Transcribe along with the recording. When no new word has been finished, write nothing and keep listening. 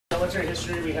military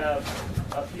history, we have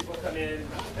people come in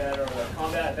that are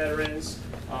combat veterans.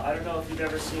 I don't know if you've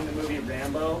ever seen the movie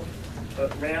Rambo,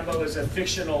 but Rambo is a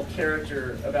fictional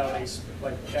character about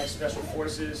like ex-special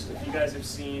forces. If you guys have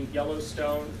seen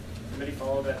Yellowstone, anybody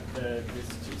follow the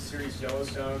series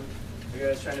Yellowstone? You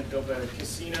guys trying to build a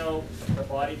casino, the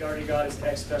bodyguard he got is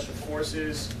ex-special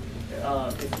forces.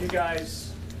 If you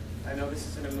guys, I know this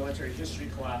isn't a military history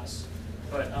class,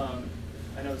 but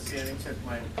I know Sandy took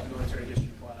my military history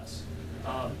class.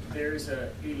 There's an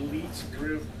elite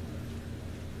group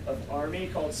of Army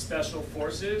called Special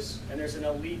Forces, and there's an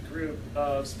elite group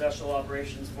of Special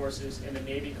Operations Forces in the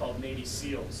Navy called Navy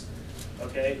SEALs,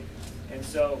 okay? And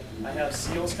so I have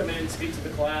SEALs come in and speak to the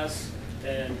class,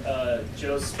 and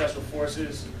Joe's Special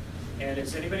Forces. And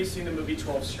has anybody seen the movie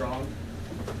 12 Strong?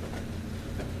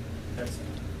 That's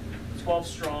 12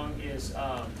 Strong is,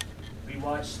 we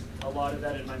watched a lot of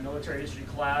that in my military history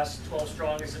class. 12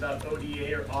 Strong is about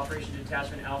ODA, or Operation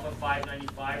Detachment Alpha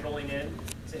 595, rolling in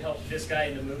to help this guy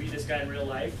in the movie, this guy in real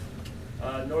life.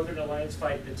 Northern Alliance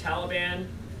fight the Taliban.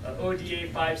 ODA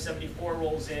 574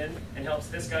 rolls in and helps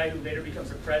this guy who later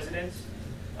becomes a president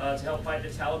to help fight the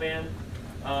Taliban.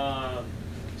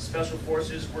 Special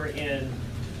Forces were in,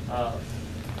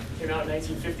 came out in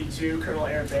 1952, Colonel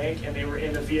Aaron Bank, and they were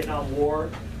in the Vietnam War.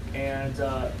 And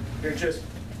they're just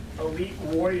elite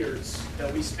warriors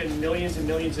that we spend millions and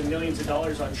millions and millions of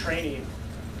dollars on training.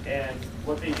 And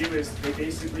what they do is they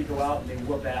basically go out and they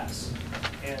whoop ass.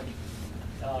 And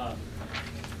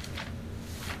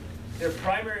their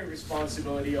primary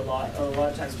responsibility, a lot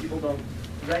of times people don't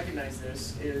recognize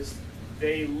this, is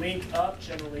they link up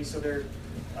generally, so their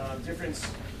difference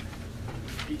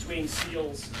between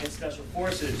SEALs and Special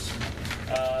Forces.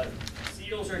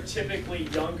 SEALs are typically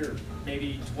younger,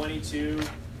 maybe 22,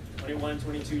 21,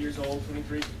 22 years old,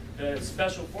 23. The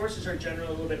Special Forces are generally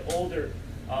a little bit older.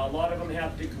 A lot of them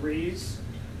have degrees,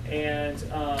 and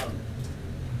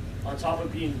on top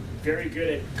of being very good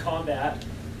at combat,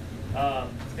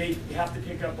 they have to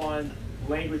pick up on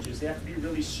languages. They have to be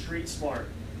really street smart.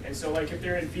 And so, like, if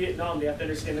they're in Vietnam, they have to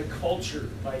understand the culture.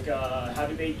 Like, how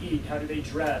do they eat? How do they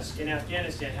dress? In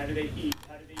Afghanistan, how do they eat?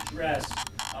 How do they dress?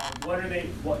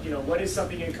 What is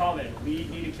something in common? We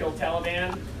need to kill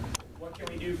Taliban. What can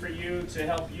we do for you to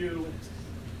help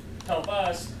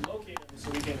us locate them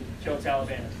so we can kill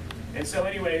Taliban? And so,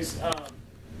 anyways,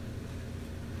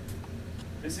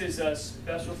 this is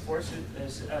Special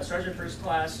Forces Sergeant First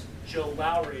Class Joe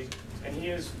Lowrey, and he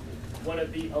is one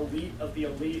of the elite of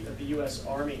the U.S.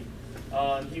 Army.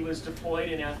 He was deployed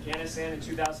in Afghanistan in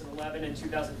 2011 and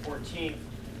 2014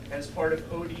 as part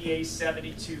of ODA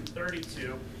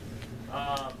 7232,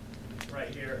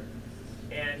 right here.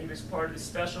 And he was part of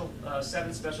the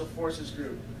 7 Special Forces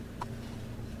group.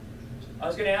 I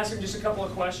was going to ask him just a couple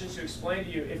of questions to explain to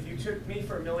you. If you took me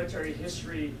for military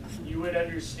history, you would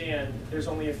understand there's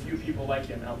only a few people like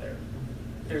him out there.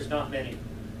 There's not many.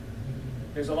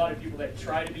 There's a lot of people that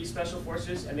try to be Special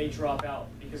Forces and they drop out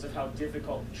because of how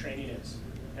difficult training is.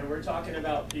 And we're talking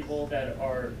about people that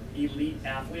are elite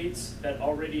athletes that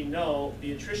already know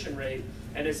the attrition rate,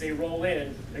 and as they roll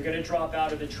in, they're going to drop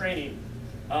out of the training.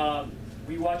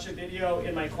 We watched a video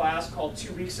in my class called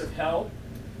 2 Weeks of Hell.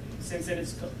 Since then,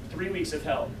 it's 3 weeks of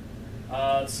hell.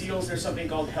 SEALs, there's something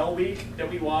called Hell Week that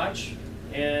we watch.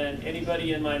 And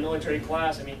anybody in my military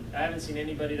class, I mean, I haven't seen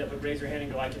anybody that would raise their hand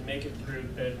and go, I can make it through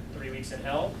the 3 weeks in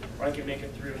hell, or I can make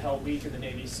it through Hell Week in the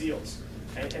Navy SEALs.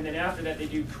 And then after that, they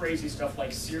do crazy stuff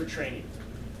like SEER training,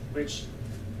 which,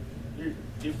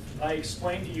 if I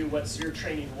explained to you what SEER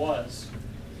training was,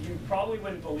 you probably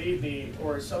wouldn't believe me,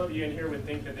 or some of you in here would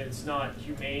think that it's not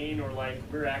humane, or like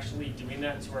we're actually doing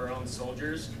that to our own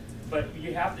soldiers. But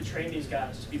you have to train these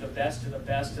guys to be the best of the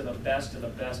best of the best of the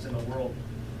best in the world.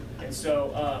 And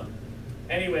so,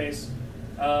 anyways,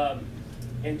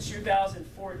 in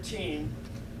 2014,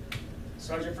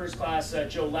 Sergeant First Class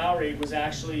Joe Lowrey was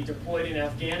actually deployed in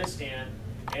Afghanistan,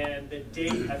 and the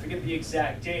date, I forget the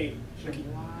exact date. July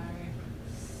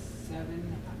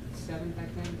 7th, I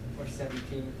think, or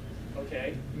 17th.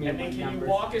 Okay, and then can you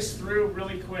walk us through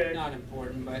really quick? Not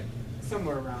important, but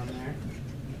somewhere around there.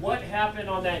 What happened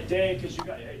on that day? Because you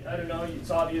got, I don't know,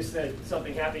 it's obvious that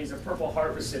something happened. He's a Purple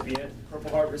Heart recipient. Purple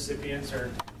Heart recipients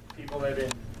are people that have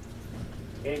been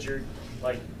injured,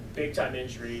 like big time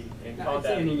injury in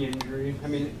combat. It's any injury. I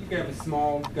mean, you could have a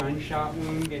small gunshot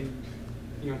wound and,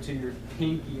 you know, to your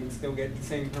pinky and still get the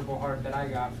same Purple Heart that I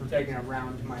got for taking a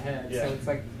round to my head. Yeah. So it's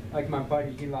like my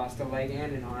buddy, he lost a leg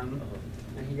and an arm,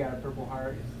 and he got a Purple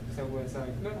Heart. So it was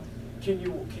like, no. Can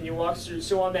you walk through?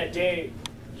 So on that day,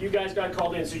 you guys got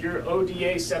called in. So you're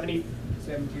ODA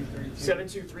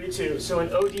 7232. So an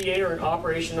ODA, or an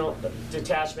Operational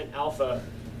Detachment Alpha,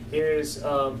 is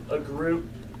a group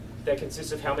that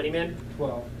consists of how many men?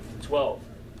 12. 12.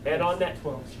 And on that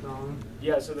 12 strong.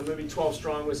 Yeah, so the movie 12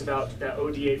 Strong was about that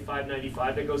ODA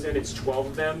 595 that goes in. It's 12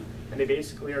 of them, and they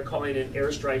basically are calling in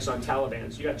airstrikes on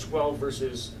Taliban. So you got 12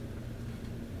 versus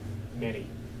many.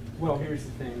 Well, here's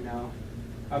the thing now.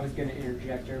 I was going to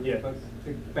interject earlier, but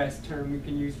the best term we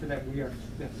can use for that, the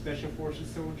Special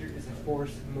Forces soldier, is a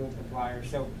force multiplier.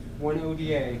 So one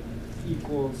ODA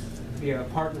equals the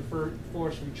partner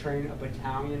force we train a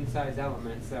battalion-size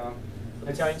element. So a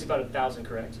battalion's about 1,000,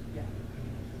 correct? Yeah.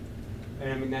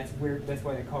 And I mean, that's weird. That's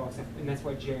why they call us, and that's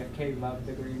why JFK loved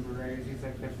the Green Berets. He's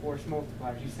like, they're force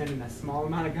multipliers. You send in a small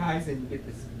amount of guys and you get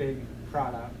this big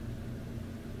product.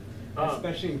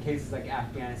 Especially in cases like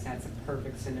Afghanistan, it's a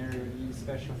perfect scenario to use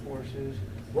special forces.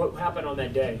 What happened on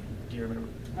that day? Do you remember?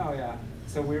 Oh yeah.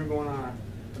 So we were going on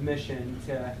a mission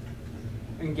to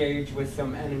engage with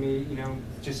some enemy,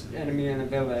 just enemy in a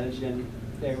village, and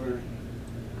they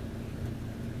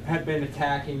had been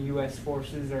attacking U.S.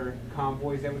 forces or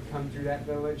convoys that would come through that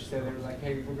village. So they were like,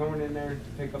 hey, we're going in there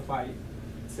to pick a fight.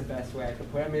 It's the best way I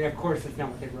could put it. I mean, of course, that's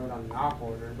not what they wrote on the op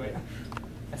order, but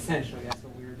essentially that's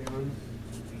what we were doing.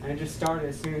 And it just started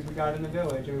as soon as we got in the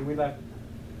village. I mean, we left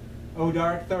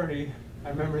dark 30. I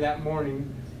remember that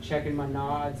morning checking my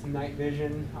nods, night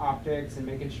vision, optics, and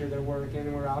making sure they're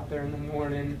working. We're out there in the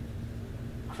morning,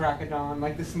 crack of dawn,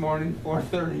 like this morning,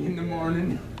 4:30 in the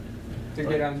morning, to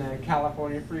get on the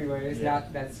California freeways. Yeah.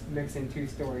 That's mixing two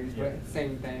stories, but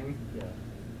same thing. Yeah.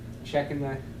 Checking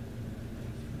the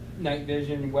night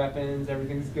vision, weapons,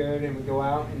 everything's good, and we go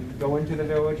out and go into the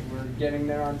village. We're getting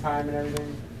there on time and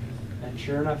everything. And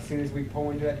sure enough, as soon as we pull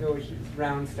into that village,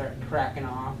 rounds start cracking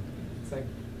off. It's like,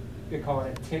 they call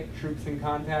it a tick, troops in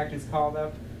contact is called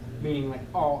up, meaning like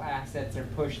all assets are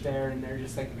pushed there and they're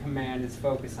just like a command is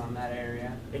focused on that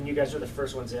area. And you guys are the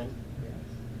first ones in? Yes.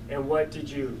 And what did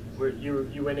you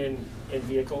went in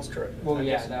vehicles, correct? Well,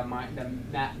 yeah, the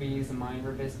MATVs, the mine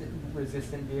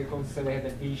resistant vehicles, so they had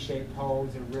the V-shaped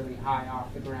hulls, are really high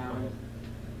off the ground.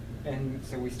 And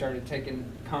so we started taking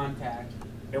contact.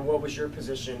 And what was your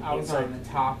position? I was on the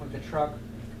top of the truck,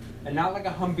 and not like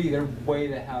a Humvee. They're way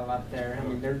the hell up there. I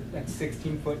mean, they're like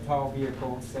 16-foot tall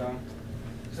vehicles. So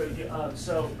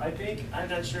I think, I'm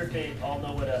not sure if they all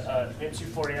know what a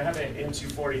M240. I have an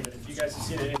M240, but if you guys have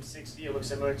seen an M60, it looks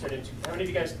similar to an M240. How many of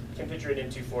you guys can picture an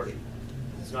M240?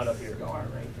 It's not up here. Scar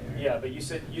right there. Yeah, but you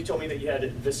told me that you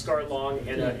had the Scar Long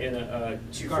and a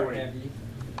 240. Scar Heavy.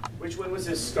 Which one was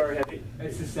this Scar Heavy?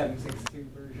 It's the 7.62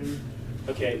 version.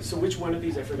 Okay, so which one of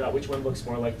these, I forgot, which one looks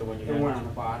more like the one you had? The one on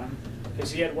the bottom. Okay,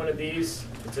 so you had one of these,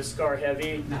 it's a Scar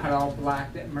Heavy. Not all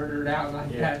black, that murdered out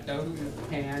like that though,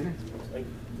 tan.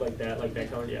 Like that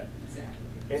color, yeah.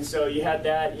 Exactly. And so you had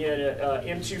that, you had a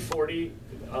M240.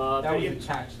 That was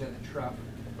attached to the truck.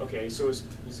 Okay, so was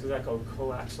that called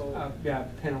coaxial? Yeah,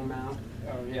 pintle mount.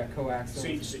 Oh yeah,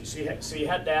 coaxial. So you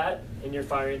had that, and you're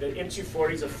firing. The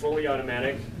M240 is a fully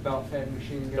automatic. Belt-fed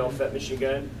machine gun. Belt-fed machine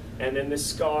gun. And then the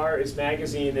Scar is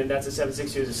magazine, and that's a 7.62.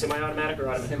 Is it semi-automatic or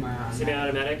automatic? Semi-automatic.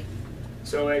 Semi-automatic.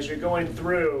 So as you're going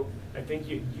through, I think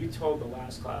you told the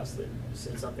last class that you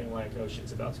said something like, "Oh,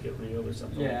 shit's about to get real" or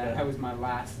something like that. Yeah, that was my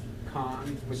last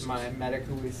con with my medic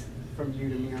who was from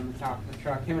Udemy on the top of the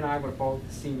truck. Him and I were both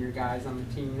senior guys on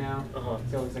the team now.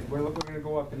 So it's like we're going to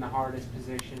go up in the hardest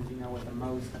positions, with the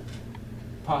most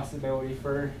possibility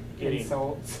for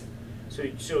insults.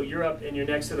 So you're up and you're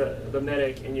next to the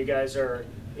medic, and you guys are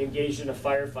engaged in a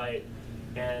firefight.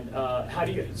 And how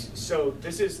do you? So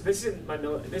this is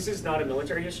not a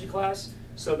military history class.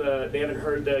 So they haven't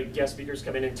heard the guest speakers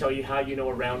come in and tell you how you know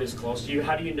a round is close to you.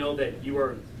 How do you know that you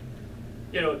are?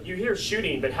 You hear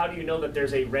shooting, but how do you know that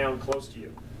there's a round close to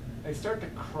you? They start to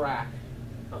crack,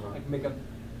 like make a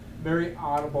very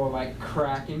audible like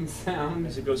cracking sound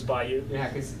as it goes by you. Yeah,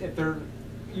 because if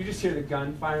you just hear the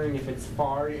gun firing if it's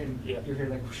far, and you hear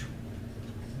like whoosh,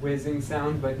 whizzing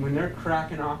sound. But when they're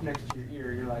cracking off next to your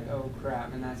ear, you're like, oh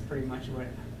crap, and that's pretty much what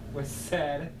was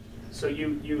said. So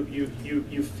you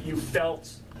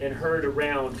felt and heard a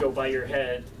round go by your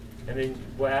head. And then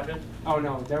what happened? Oh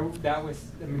no, there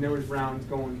was rounds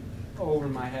going over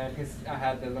my head because I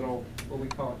had the little, what we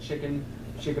call chicken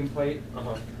plate,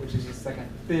 which is just like a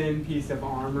thin piece of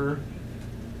armor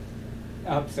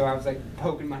up. So I was like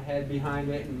poking my head behind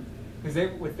it, and because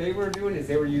what they were doing is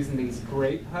they were using these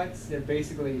grape huts. They're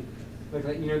basically like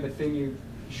the thing you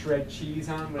shred cheese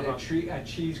on with a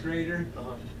cheese grater.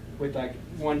 With like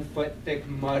 1 foot thick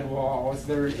mud walls.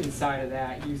 They're inside of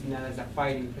that, using that as a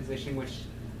fighting position, which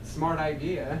smart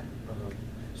idea.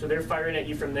 So they're firing at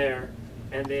you from there,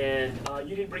 and then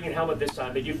you didn't bring your helmet this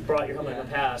time, but you've brought your helmet in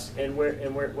the past. And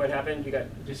what happened? You got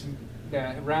just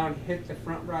the round hit the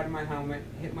front right of my helmet,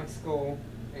 hit my skull,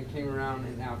 and came around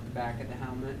and out the back of the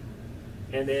helmet.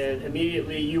 And then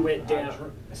immediately you went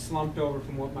down. I slumped over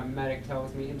from what my medic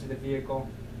tells me into the vehicle.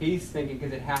 He's thinking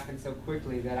because it happened so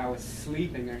quickly that I was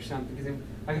sleeping or something. Because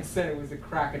like I said, it was the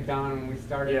crack of dawn when we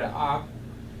started the op.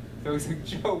 So he's like,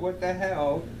 Joe, what the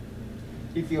hell?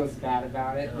 He feels bad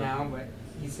about it now, but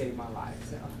he saved my life.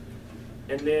 So.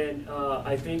 And then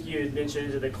I think you had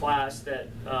mentioned to the class that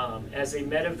as they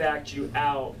medevaced you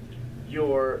out,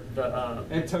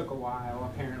 it took a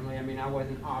while, apparently. I mean, I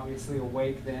wasn't obviously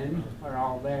awake then, or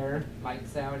all there,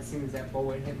 lights out, as soon as that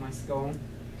bullet hit my skull.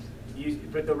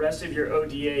 But the rest of your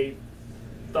ODA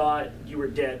thought you were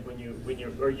dead when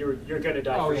you're gonna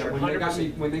die for sure.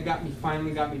 When they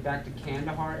finally got me back to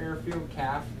Kandahar Airfield,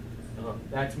 CAF,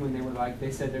 that's when they were like, they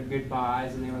said their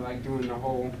goodbyes, and they were like doing the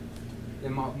whole.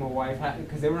 And my wife had,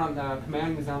 because they were on the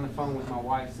command was on the phone with my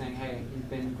wife saying, hey, he's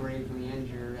been gravely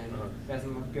injured and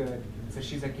doesn't look good. So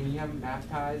she's like, can you have him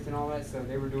baptized and all that? So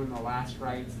they were doing the last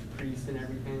rites, the priest and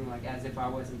everything, like as if I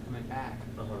wasn't coming back.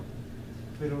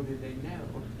 Little did they know.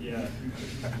 Yeah.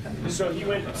 So he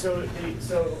went. So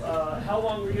how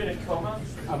long were you in a coma?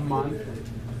 A month.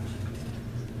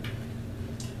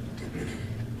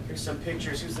 Here's some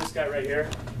pictures. Who's this guy right here?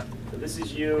 So this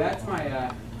is you. That's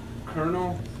my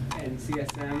colonel and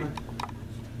CSM,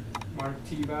 Mark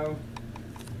Tebow.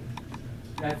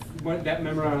 That's what that.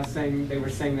 Remember I was saying they were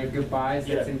saying their goodbyes.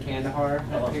 That's in Kandahar.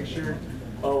 That picture.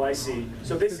 Oh, I see.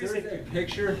 So this is a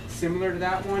picture similar to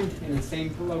that one in the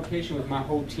same location with my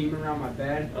whole team around my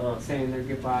bed saying their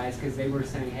goodbyes because they were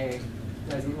saying, "Hey,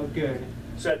 doesn't look good."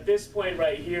 So at this point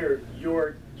right here,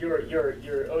 your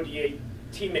ODA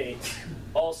teammates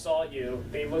all saw you.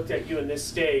 They looked at you in this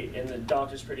state, and the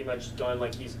doctor's pretty much gone.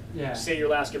 Like say your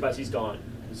last goodbyes. He's gone.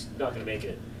 He's not going to make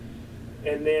it.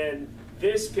 And then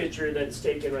this picture that's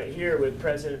taken right here with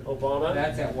President Obama.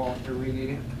 That's at Walter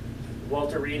Reed.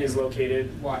 Walter Reed is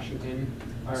located Washington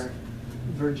or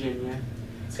Virginia,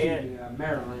 and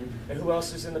Maryland. And who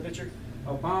else is in the picture?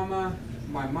 Obama,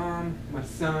 my mom, my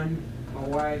son, my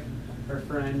wife, her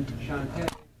friend Shantae.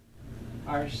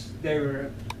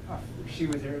 She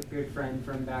was her good friend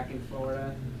from back in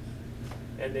Florida.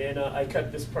 And then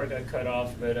this part got cut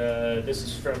off, but this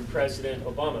is from President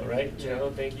Obama, right? Yeah.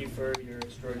 Joe, thank you for your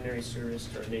extraordinary service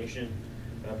to our nation,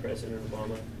 President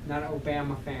Obama. Not an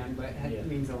Obama fan, but it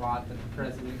means a lot that the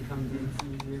president comes in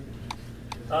and sees you.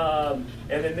 And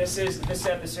then this is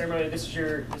at the ceremony. This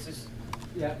is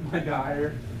my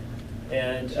daughter.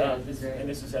 And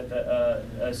this is at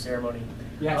the ceremony.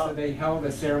 Yeah, so they held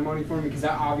a ceremony for me because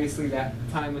obviously that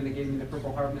time when they gave me the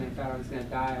Purple Heart and I thought I was going to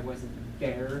die, I wasn't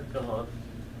there.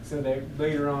 So they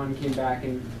later on came back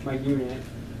and my unit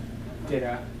did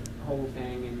a whole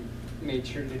thing and made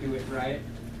sure to do it right.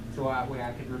 So that way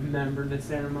I could remember the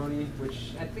ceremony,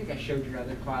 which I think I showed your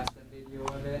other class that video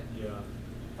of it. Yeah.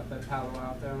 Up at Palo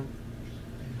Alto.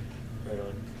 Right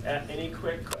on. Any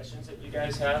quick questions that you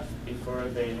guys have before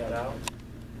they head out?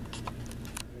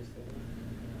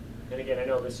 And again, I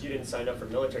know you didn't sign up for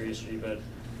military history, but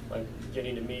like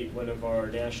getting to meet one of our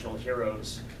national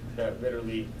heroes that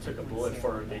literally took a bullet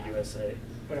for the USA.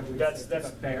 That's a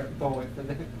fair bullet for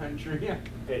the country. Yeah.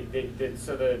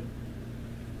 So the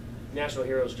national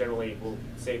heroes generally will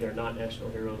say they're not national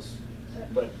heroes,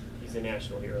 but he's a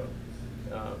national hero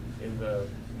in the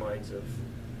minds of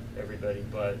everybody.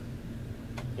 But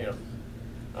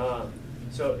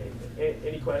so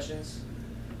any questions?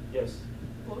 Yes.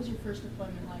 What was your first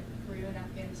deployment like? Were you in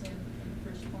Afghanistan in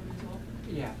your first deployment as well?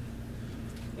 Yeah.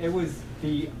 It was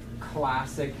the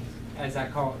classic, as I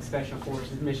call it, Special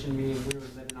Forces mission meeting we were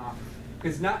living off.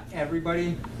 Because not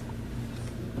everybody,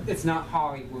 it's not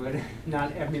Hollywood.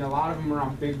 I mean, a lot of them are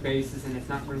on big bases and it's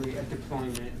not really a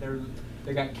deployment.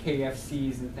 They got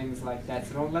KFCs and things like that,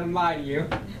 so don't let them lie to you.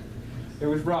 It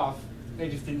was rough. They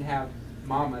just didn't have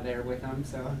Mama there with them,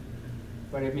 so.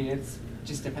 But I mean, it's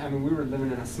just, we were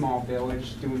living in a small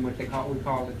village doing what we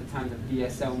called at the time the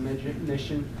VSL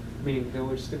mission, meaning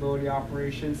Village Stability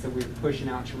Operations, so we were pushing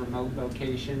out to remote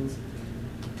locations.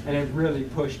 And it really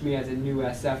pushed me as a new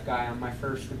SF guy on my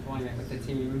first deployment with the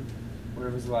team, where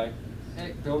it was like,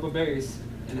 hey, build a base.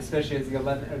 And especially as the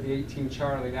 11 or the 18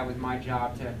 Charlie, that was my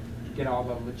job to get all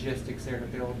the logistics there to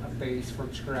build a base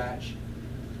from scratch.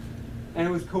 And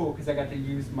it was cool because I got to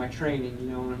use my training,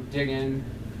 and dig in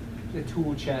the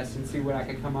tool chest and see what I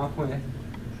could come up with. Yeah,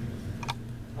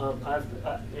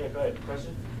 go ahead.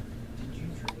 Question? Did you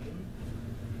train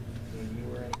when you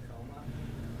were in a coma?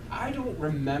 I I don't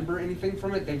remember anything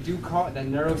from it. They do call it, the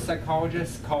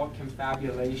neuropsychologists call it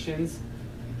confabulations,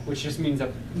 which just means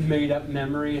a made-up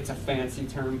memory. It's a fancy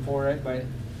term for it, but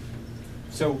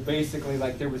so basically,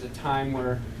 like, there was a time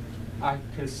where I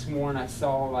could have sworn I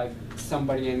saw like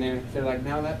somebody in there. They're like,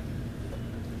 "No, that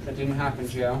didn't happen,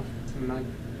 Joe." I'm like,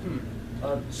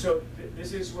 So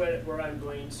this is where I'm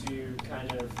going to kind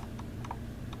of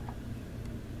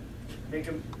make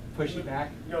them push it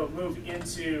back. No, move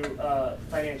into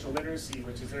financial literacy,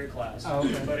 which is their class. Oh,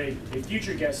 okay. But a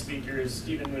future guest speaker is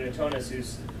Stephen Munatonis,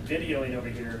 who's videoing over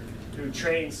here, who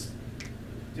trains,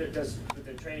 does with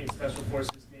the training Special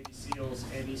Forces, Navy SEALs,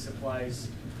 and he supplies,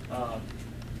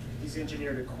 he's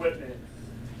engineered equipment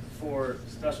for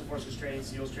Special Forces training,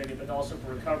 SEALs training, but also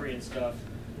for recovery and stuff.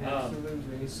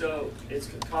 Absolutely. So it's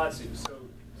KAATSU. So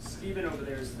Stephen over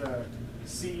there is the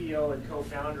CEO and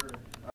co-founder